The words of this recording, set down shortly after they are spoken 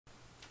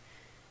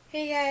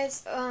Hey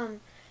guys,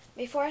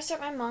 before I start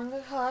my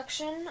manga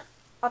collection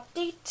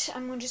update,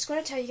 I'm just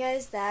going to tell you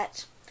guys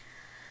that,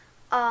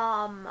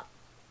 my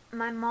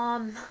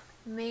mom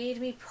made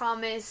me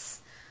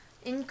promise,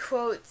 in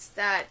quotes,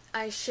 that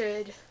I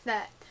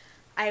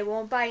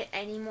won't buy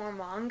any more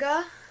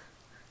manga.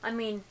 I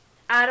mean,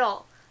 at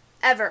all.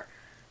 Ever.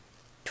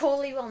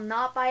 Totally will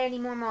not buy any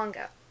more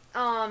manga.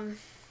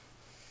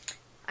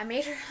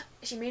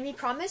 She made me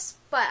promise,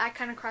 but I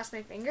kind of crossed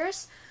my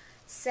fingers.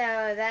 So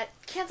that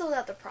canceled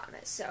out the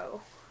promise.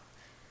 So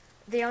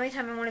the only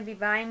time I want to be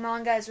buying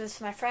manga is with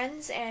my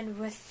friends and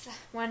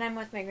when I'm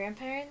with my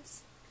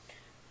grandparents.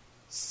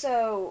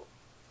 So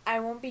I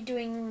won't be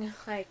doing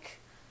like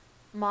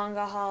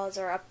manga hauls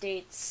or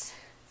updates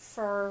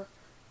for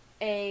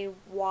a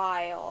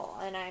while,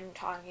 and I'm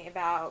talking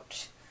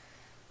about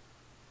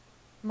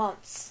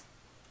months.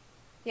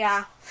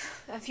 Yeah,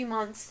 a few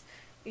months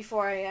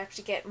before I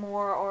actually get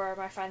more or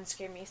my friends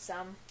give me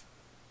some.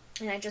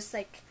 And I just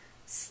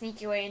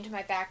sneak away into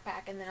my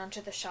backpack and then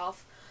onto the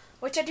shelf,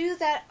 which I do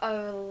that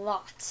a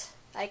lot.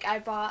 I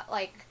bought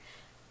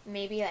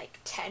maybe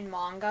 10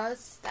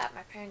 mangas that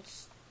my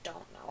parents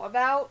don't know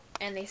about,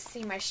 and they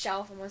see my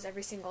shelf almost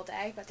every single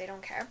day, but they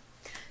don't care.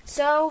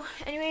 So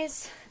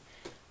anyways,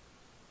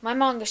 my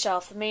manga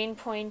shelf, the main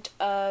point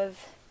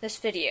of this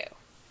video.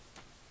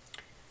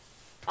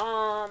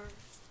 Let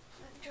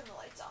me turn the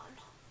lights on.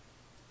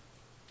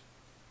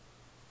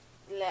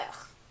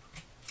 Blech.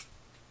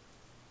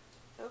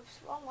 Oops,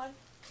 wrong one.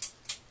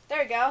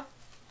 There we go.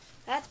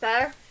 That's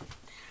better.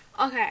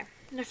 Okay,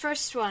 the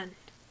first one.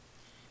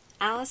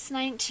 Alice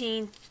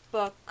 19th,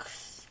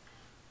 books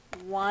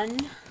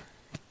 1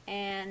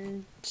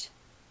 and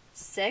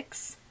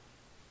 6.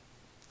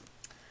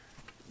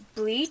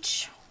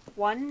 Bleach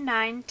 1,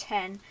 9,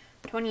 10,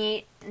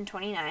 28, and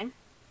 29.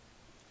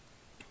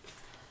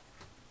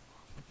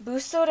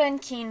 Buso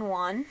Renkin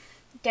 1.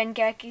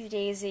 Dengeki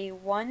Daisy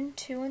 1,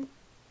 2,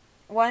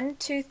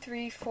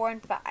 3, 4,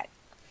 and 5.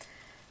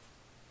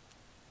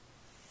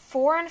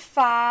 4 and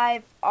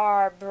 5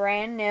 are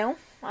brand new.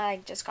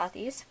 I just got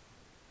these.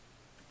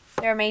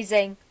 They're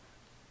amazing.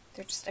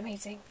 They're just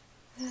amazing.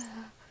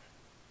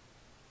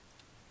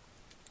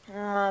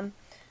 The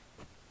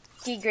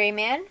Gray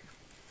Man.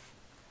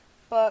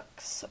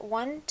 Books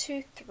 1,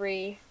 2,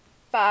 3,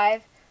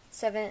 5,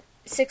 7,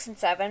 6, and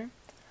 7.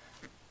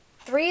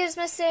 3 is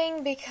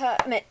missing because...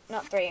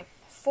 not 3.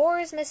 4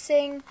 is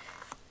missing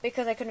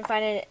because I couldn't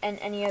find it in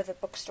any of the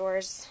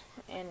bookstores,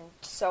 and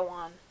so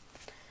on.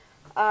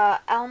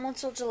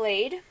 Elemental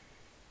Delayed,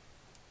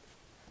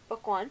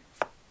 book 1.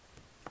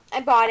 I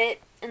bought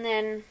it, and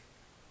then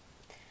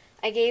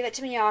I gave it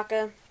to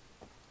Miyaka,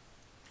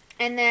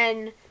 and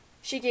then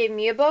she gave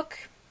me a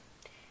book,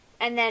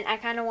 and then I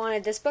kind of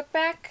wanted this book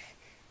back,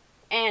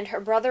 and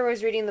her brother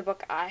was reading the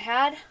book I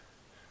had,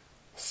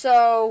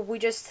 so we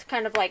just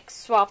kind of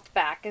swapped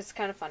back. It's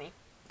kind of funny.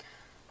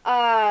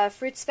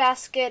 Fruits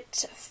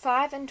Basket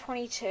 5 and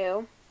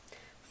 22,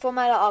 Full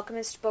Metal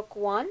Alchemist book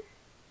 1,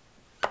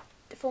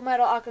 Full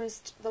Metal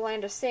Alchemist The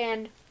Land of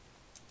Sand,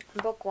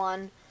 book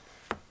 1,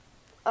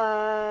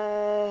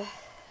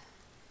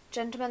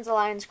 Gentleman's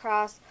Alliance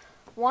Cross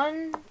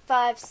 1,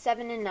 5,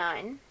 7, and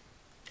 9,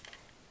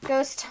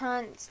 Ghost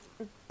Hunts,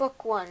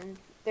 book 1.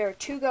 There are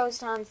 2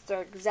 Ghost Hunts.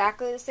 They're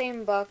exactly the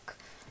same book.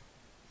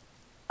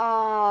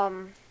 I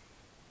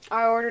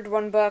ordered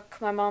one book.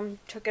 My mom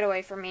took it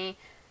away from me.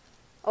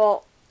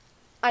 Well,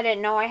 I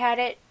didn't know I had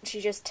it. She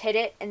just hid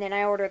it, and then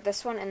I ordered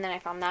this one, and then I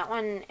found that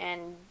one,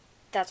 and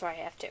that's why I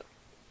have 2.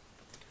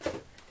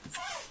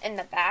 In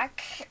the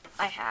back,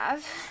 I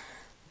have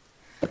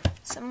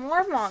some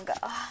more manga.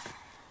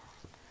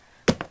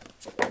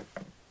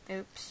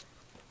 Oops.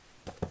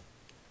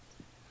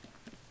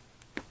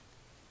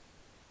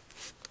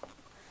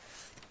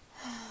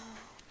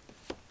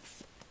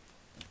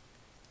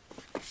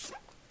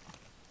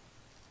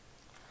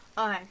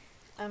 Okay,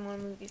 I'm going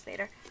to move these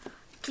later.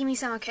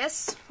 Kimi-sama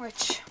Kiss,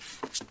 which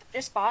I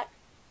just bought.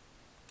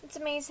 It's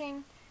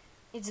amazing.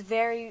 It's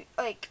very,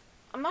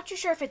 I'm not too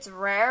sure if it's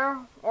rare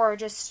or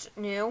just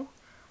new,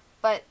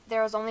 but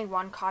there was only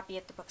one copy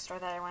at the bookstore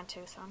that I went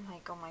to, so I'm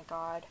like, oh my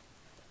god,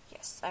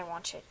 yes, I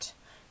want it.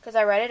 Because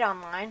I read it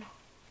online,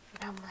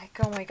 and I'm like,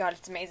 oh my god,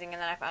 it's amazing,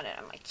 and then I found it,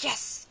 I'm like,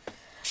 yes!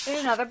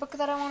 There's another book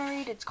that I want to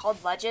read. It's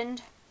called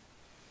Legend.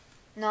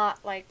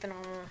 Not like the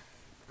normal one.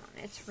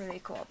 It's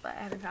really cool, but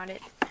I haven't found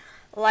it.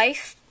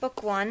 Life,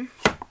 book 1.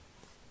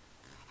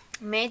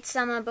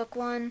 Maid-sama, book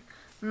 1.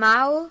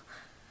 Mao,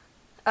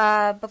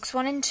 books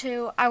 1 and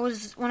 2.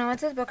 When I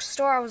went to the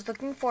bookstore, I was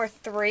looking for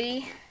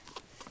 3,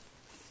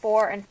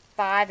 4, and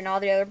 5 and all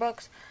the other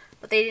books,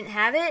 but they didn't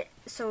have it,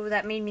 so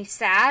that made me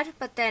sad,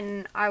 but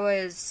then I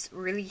was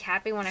really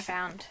happy when I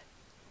found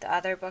the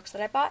other books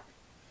that I bought.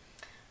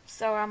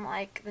 So I'm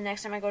like, the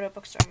next time I go to a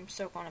bookstore, I'm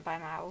so going to buy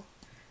Mao.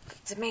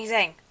 It's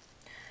amazing.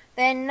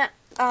 Then,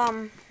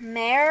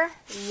 Mare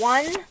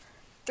 1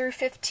 through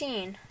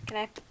 15. Can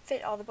I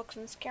fit all the books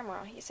in this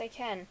camera? Yes, I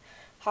can.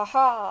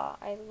 Haha,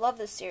 I love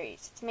this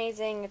series. It's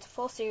amazing. It's a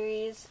full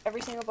series.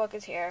 Every single book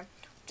is here.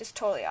 Just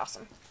totally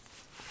awesome.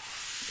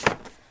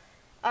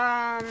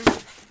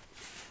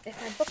 If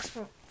my books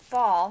won't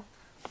fall,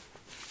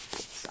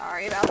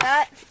 sorry about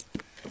that.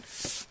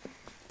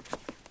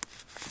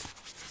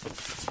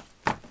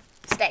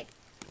 Stay.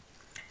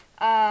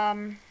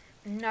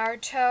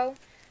 Naruto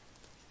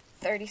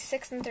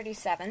 36 and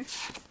 37.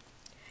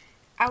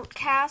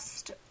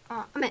 Outcast,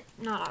 not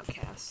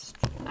Outcast.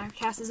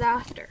 Outcast is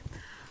after.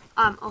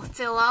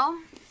 Othello,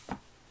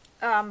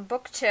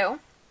 book 2.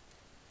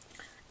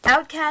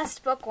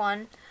 Outcast, book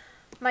 1.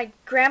 My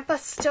grandpa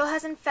still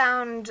hasn't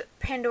found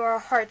Pandora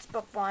Hearts,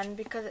 book 1,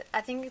 because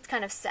I think it's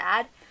kind of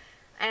sad.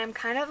 And I'm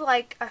kind of,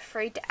 like,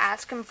 afraid to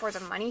ask him for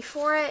the money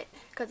for it,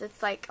 because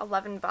it's, like,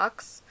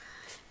 $11.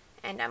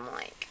 And I'm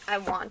like, I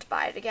want to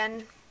buy it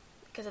again,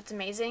 because it's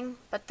amazing,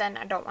 but then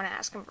I don't want to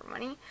ask him for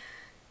money.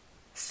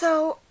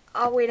 So,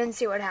 I'll wait and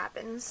see what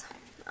happens.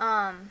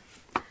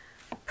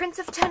 Prince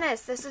of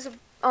Tennis, this is,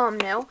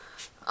 no.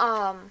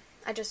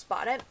 I just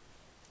bought it.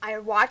 I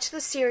watched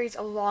the series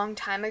a long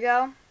time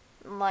ago,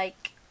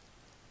 like,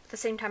 the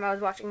same time I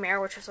was watching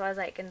Mare, which was when I was,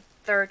 like, in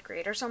 3rd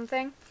grade or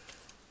something.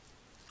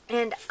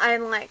 And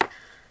I'm like,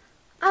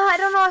 I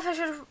don't know if I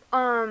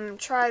should,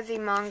 try the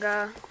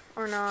manga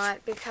or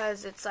not,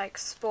 because it's, like,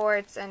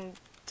 sports, and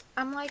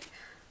I'm like,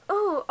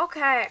 ooh,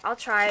 okay, I'll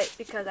try it,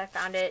 because I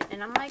found it,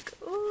 and I'm like,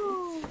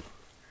 ooh.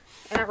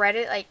 And I read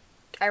it, like,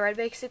 I read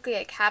basically,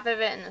 like, half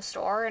of it in the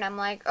store, and I'm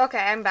like, okay,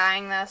 I'm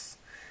buying this.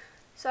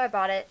 So I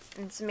bought it,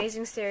 and it's an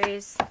amazing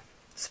series,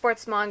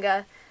 sports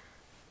manga.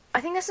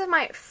 I think this is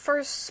my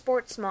first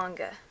sports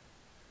manga.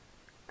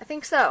 I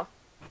think so.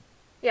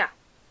 Yeah.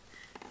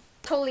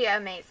 Totally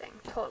amazing.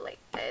 Totally.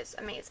 It is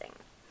amazing.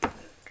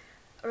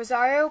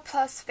 Rosario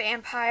plus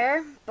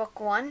Vampire, book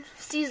 1,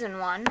 season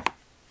 1.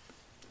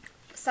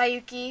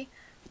 Sayuki,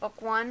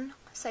 book 1.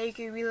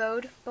 Sayuki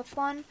Reload, book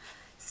 1.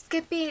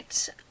 Skip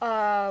Beat,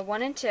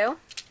 1 and 2.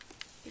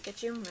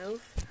 Pikachu,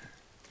 move.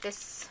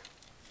 This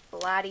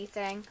blatty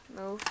thing,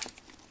 move.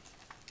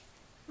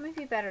 Might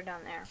be better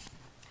down there.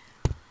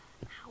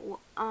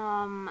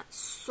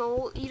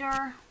 Soul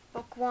Eater,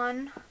 book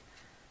 1.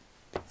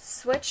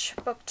 Switch,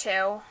 book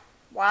 2.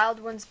 Wild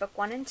Ones, book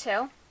 1 and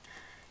 2.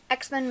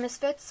 X-Men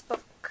Misfits,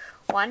 book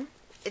 1.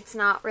 It's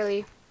not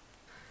really...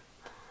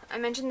 I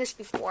mentioned this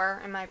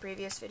before in my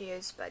previous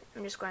videos, but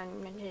I'm just going to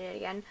mention it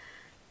again.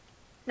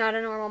 Not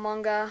a normal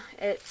manga.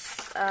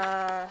 It's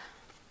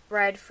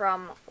read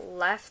from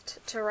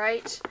left to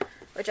right,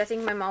 which I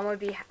think my mom would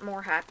be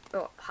more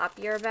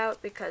happier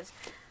about, because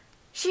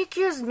she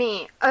accused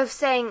me of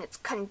saying, it's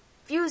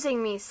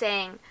confusing me,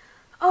 saying,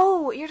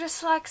 oh, you're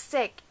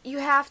dyslexic. You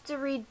have to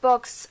read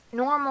books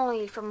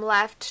normally from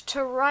left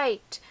to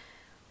right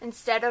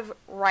instead of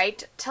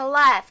right to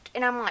left.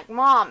 And I'm like,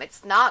 Mom,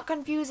 it's not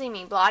confusing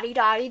me,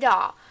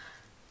 blah-de-da-de-da.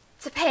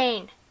 It's a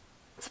pain.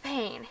 It's a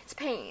pain. It's a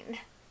pain.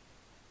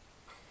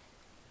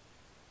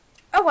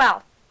 Oh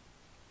well.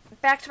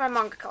 Back to my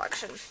manga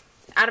collection.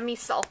 Out of me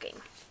sulking.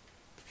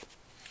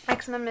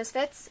 X-Men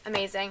Misfits,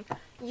 amazing.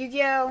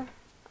 Yu-Gi-Oh!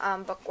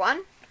 Book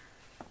 1.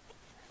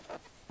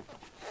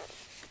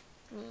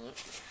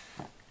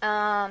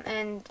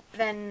 And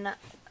then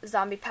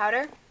Zombie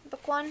Powder,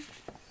 book 1.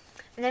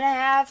 And then I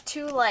have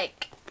 2,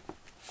 like,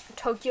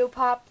 Tokyo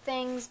Pop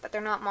things, but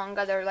they're not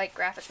manga, they're, like,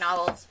 graphic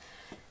novels.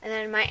 And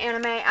then my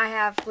anime, I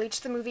have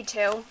Bleach the Movie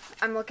 2.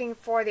 I'm looking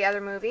for the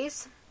other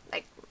movies.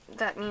 Like,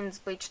 that means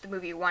Bleach the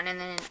Movie 1, and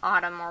then in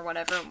autumn or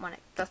whatever, when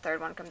the 3rd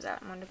one comes out,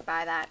 I'm going to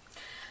buy that.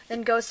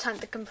 Then Ghost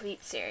Hunt the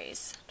Complete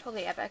series.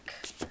 Totally epic.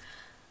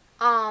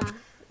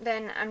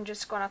 Then I'm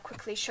just going to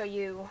quickly show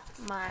you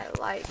my,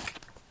 like,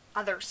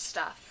 other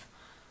stuff.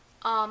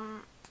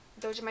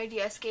 Those are my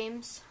DS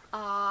games.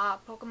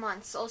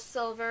 Pokemon Soul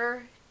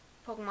Silver,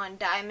 Pokemon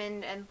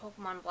Diamond, and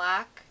Pokemon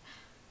Black.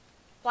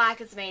 Black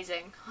is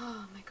amazing.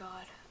 Oh my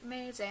god.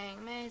 Amazing,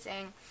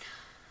 amazing.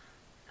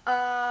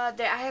 I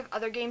have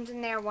other games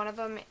in there. One of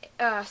them,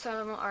 some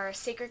of them are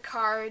Sacred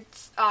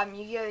Cards,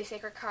 Yu-Gi-Oh!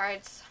 Sacred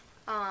Cards,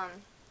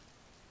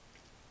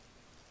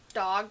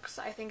 Dogs,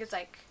 I think it's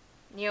like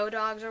Neo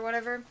Dogs or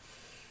whatever,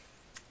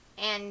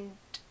 and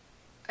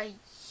a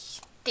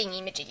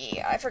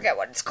thingy-majiggy, I forget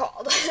what it's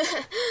called.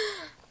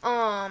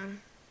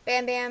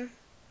 Bam Bam.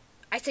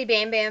 I say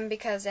Bam Bam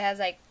because it has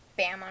like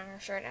Bam on her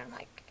shirt, and I'm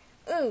like,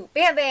 ooh,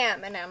 Bam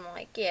Bam, and I'm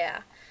like,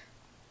 yeah.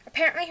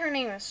 Apparently her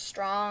name is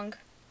Strong.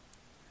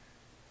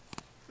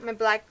 My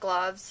black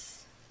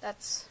gloves,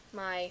 that's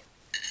my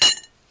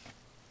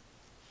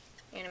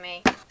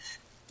anime.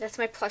 That's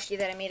my plushie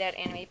that I made at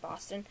Anime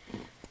Boston.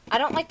 I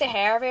don't like the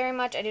hair very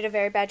much. I did a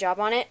very bad job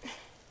on it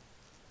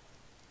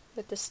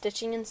with the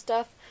stitching and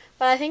stuff,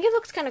 but I think it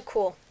looks kind of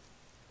cool.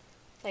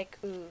 Like,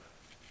 ooh,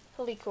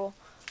 really cool.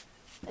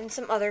 And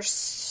some other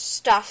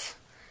stuff.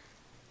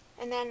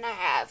 And then I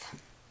have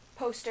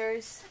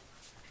posters,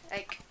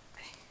 like,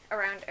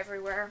 around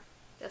everywhere.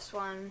 This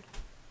one,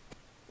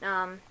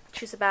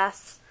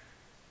 Tsubasa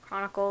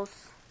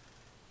Chronicals.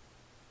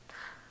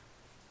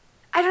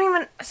 I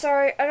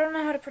don't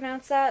know how to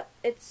pronounce that.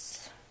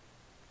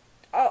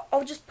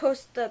 I'll just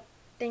post the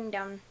thing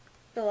down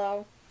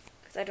below,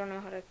 because I don't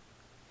know how to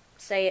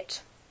say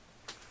it.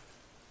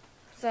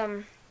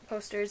 Some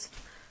posters.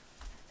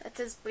 That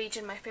says Bleach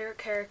and my favorite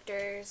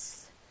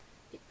characters.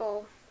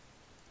 People.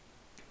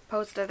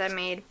 Poster that I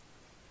made.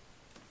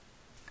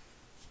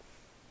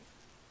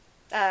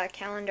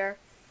 Calendar.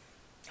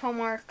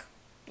 Homework.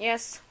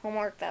 Yes,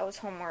 homework. That was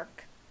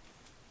homework.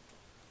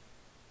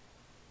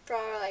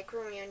 Draw like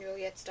Romeo and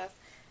Juliet stuff.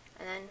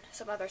 And then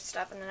some other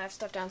stuff. And then I have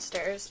stuff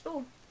downstairs.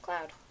 Ooh,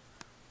 cloud.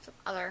 Some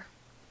other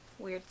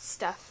weird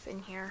stuff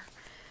in here.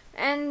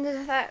 And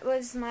that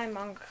was my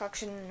manga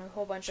collection and a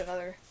whole bunch of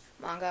other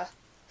manga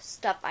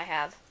stuff I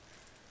have.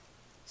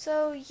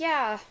 So,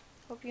 yeah.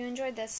 Hope you enjoyed this.